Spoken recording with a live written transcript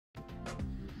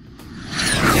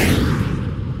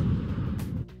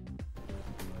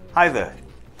Hi there.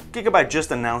 Gigabyte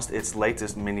just announced its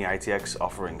latest Mini-ITX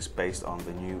offerings based on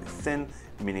the new thin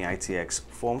Mini-ITX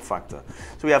form factor.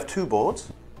 So we have two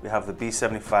boards. We have the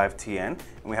B75TN and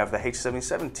we have the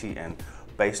H77TN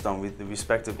based on the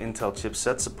respective Intel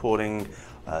chipsets supporting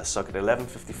socket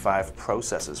 1155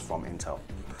 processors from Intel.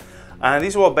 And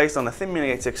these are all based on the thin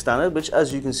Mini-ITX standard, which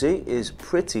as you can see is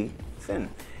pretty thin.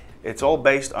 It's all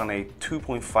based on a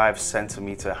 2.5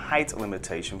 centimeter height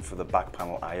limitation for the back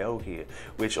panel I/O here,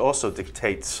 which also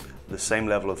dictates the same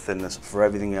level of thinness for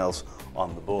everything else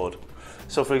on the board.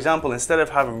 So for example, instead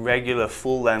of having regular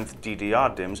full-length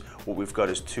DDR DIMMs, what we've got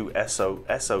is two SO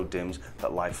DIMMs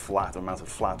that lie flat or mounted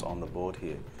flat on the board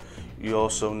here. You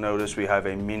also notice we have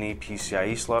a mini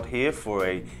PCIe slot here for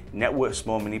a network,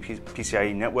 small mini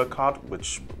PCIe network card,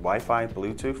 which Wi-Fi,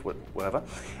 Bluetooth, whatever.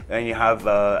 And you have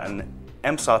an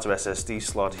SATA SSD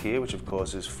slot here, which of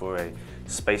course is for a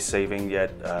space-saving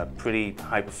yet pretty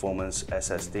high-performance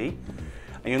SSD.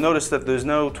 And you'll notice that there's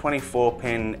no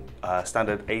 24-pin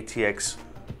standard ATX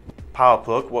power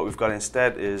plug. What we've got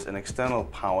instead is an external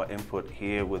power input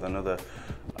here with another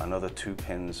 2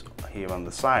 pins here on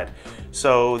the side.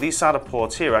 So these SATA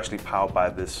ports here are actually powered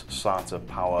by this SATA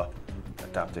power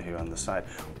adapter here on the side.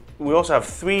 We also have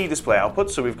 3 display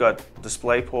outputs, so we've got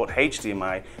DisplayPort,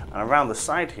 HDMI, and around the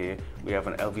side here we have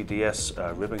an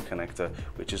LVDS ribbon connector,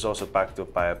 which is also backed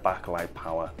up by a backlight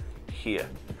power here.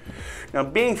 Now,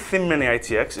 being thin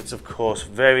Mini-ITX, it's of course a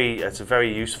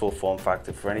very useful form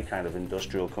factor for any kind of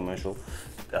industrial, commercial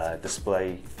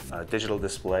digital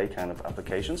display kind of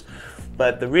applications.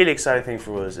 But the really exciting thing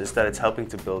for us is that it's helping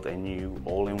to build a new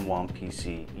all-in-one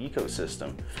PC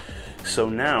ecosystem. So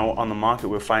now on the market,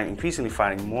 we're increasingly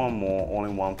finding more and more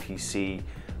all-in-one PC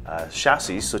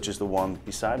chassis, such as the one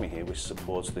beside me here, which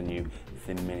supports the new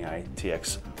thin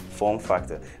Mini-ITX form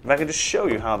factor. If I can just show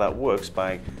you how that works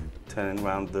by turning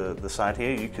around the side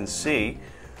here, you can see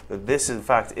that this in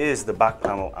fact is the back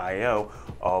panel I/O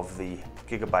of the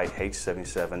Gigabyte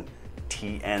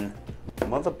H77TN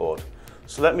motherboard.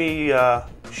 So let me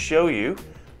show you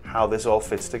how this all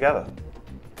fits together.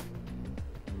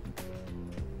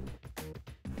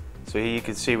 So here you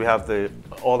can see we have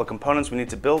all the components we need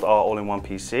to build are all in one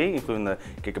PC, including the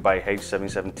Gigabyte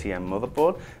H77TN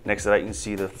motherboard. Next to that you can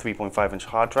see the 3.5-inch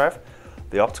hard drive,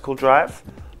 the optical drive,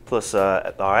 plus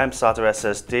our SATA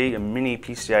SSD and mini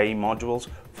PCIe modules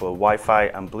for Wi-Fi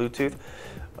and Bluetooth,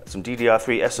 some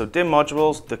DDR3 SO DIMM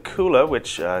modules, the cooler,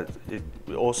 which it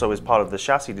also is part of the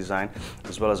chassis design,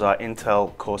 as well as our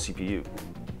Intel Core CPU.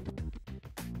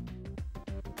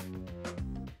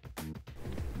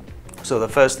 So the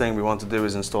first thing we want to do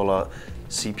is install our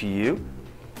CPU.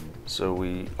 So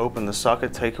we open the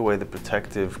socket, take away the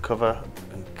protective cover,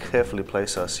 and carefully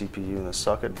place our CPU in the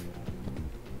socket.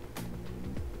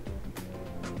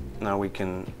 Now we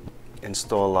can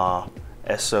install our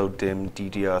SO DIMM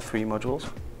DDR3 modules.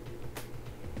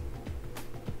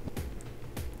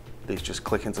 These just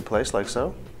click into place like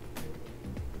so.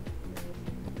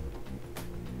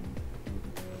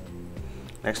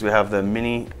 Next we have the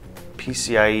mini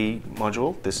PCIe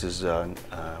module. This is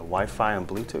Wi-Fi and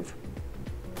Bluetooth.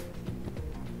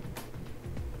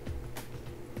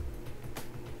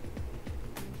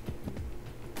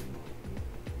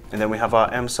 And then we have our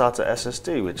SATA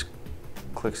SSD, which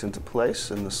clicks into place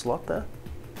in the slot there,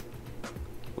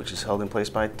 which is held in place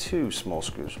by 2 small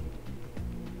screws.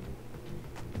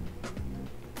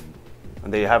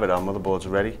 And there you have it, our motherboard's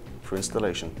ready for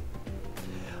installation.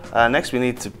 Next we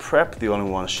need to prep the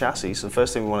all-in-one chassis. So the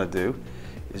first thing we want to do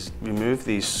is remove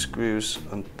these screws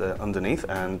underneath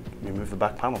and remove the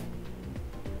back panel.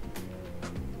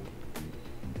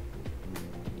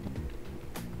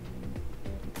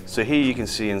 So here you can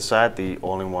see inside the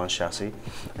all-in-one chassis,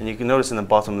 and you can notice in the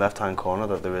bottom left-hand corner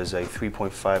that there is a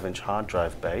 3.5-inch hard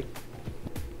drive bay,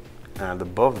 and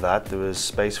above that there is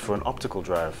space for an optical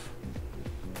drive.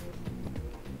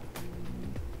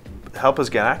 To help us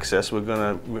get access, we're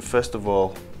going to first of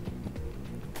all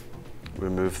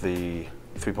remove the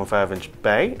 3.5-inch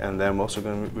bay, and then we're also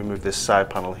going to remove this side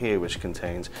panel here, which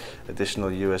contains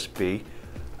additional USB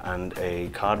and a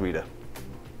card reader.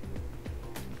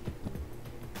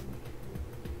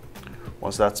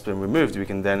 Once that's been removed, we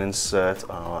can then insert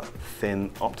our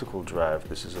thin optical drive.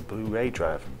 This is a Blu-ray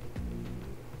drive.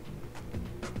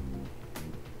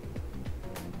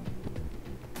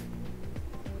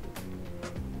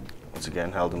 Once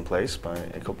again held in place by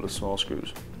a couple of small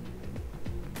screws.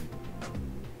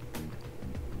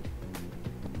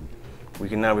 We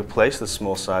can now replace the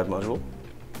small side module.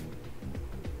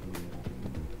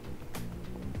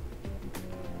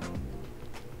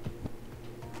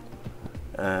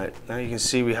 Now you can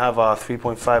see we have our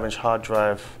 3.5-inch hard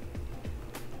drive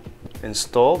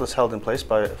installed. It's held in place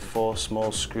by 4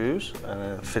 small screws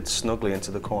and it fits snugly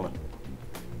into the corner.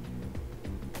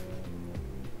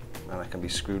 And it can be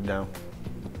screwed down.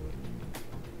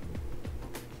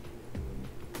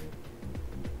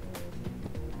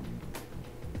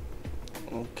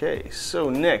 Okay, so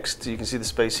next you can see the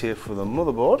space here for the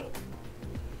motherboard,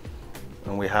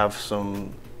 and we have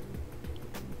some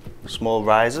small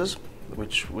risers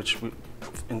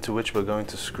into which we're going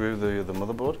to screw the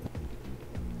motherboard.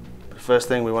 The first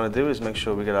thing we want to do is make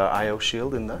sure we get our I/O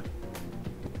shield in there.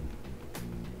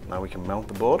 Now we can mount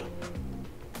the board.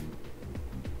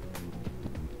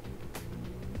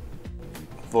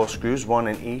 4 screws, 1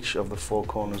 in each of the 4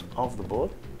 corners of the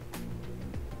board.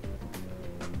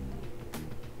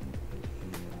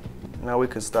 Now we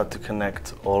can start to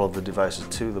connect all of the devices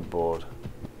to the board.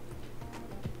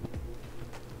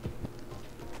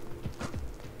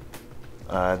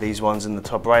 These ones in the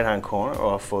top right hand corner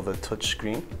are for the touch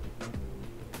screen.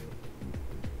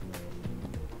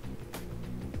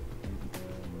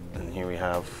 And here we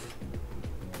have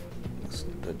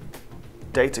the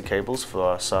data cables for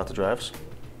our SATA drives.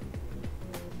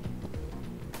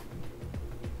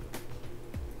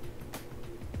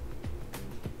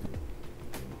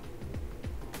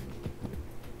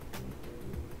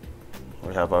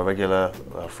 We have our regular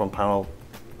front panel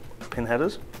pin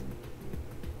headers.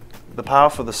 The power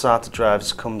for the SATA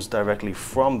drives comes directly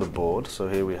from the board, so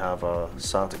here we have our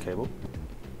SATA cable.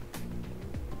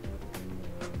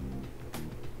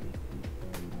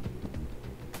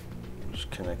 Which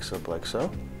connects up like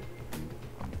so.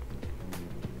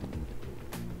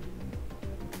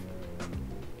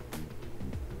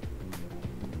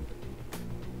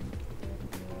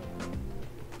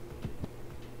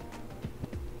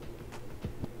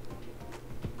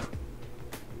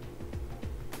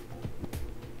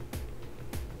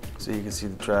 So you can see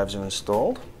the drives are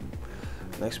installed.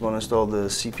 Next we want to install the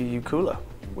CPU cooler,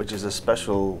 which is a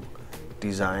special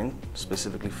design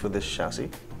specifically for this chassis.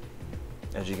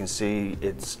 As you can see,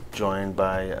 it's joined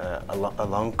by a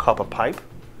long copper pipe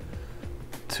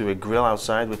to a grill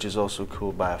outside, which is also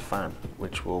cooled by a fan,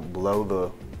 which will blow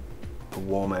the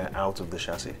warm air out of the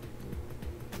chassis.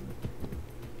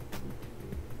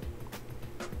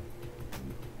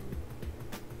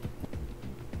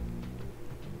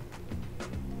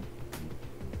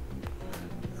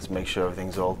 Make sure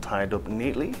everything's all tied up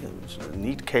neatly,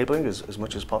 neat cabling as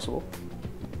much as possible.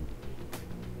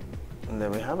 And there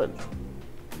we have it.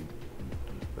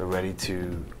 We're ready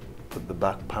to put the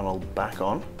back panel back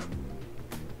on.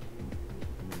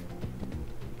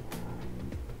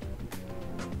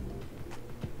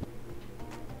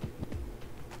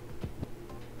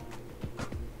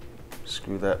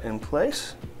 Screw that in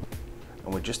place,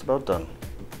 and we're just about done.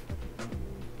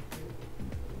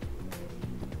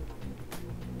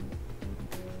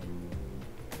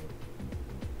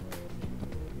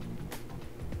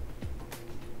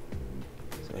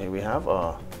 Here we have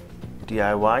our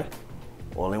DIY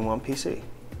all-in-one PC.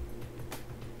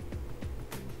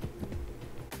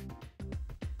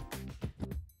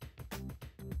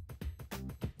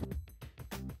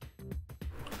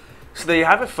 So there you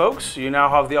have it, folks. You now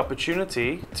have the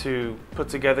opportunity to put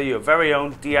together your very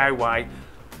own DIY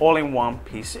all-in-one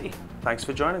PC. Thanks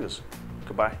for joining us.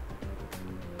 Goodbye.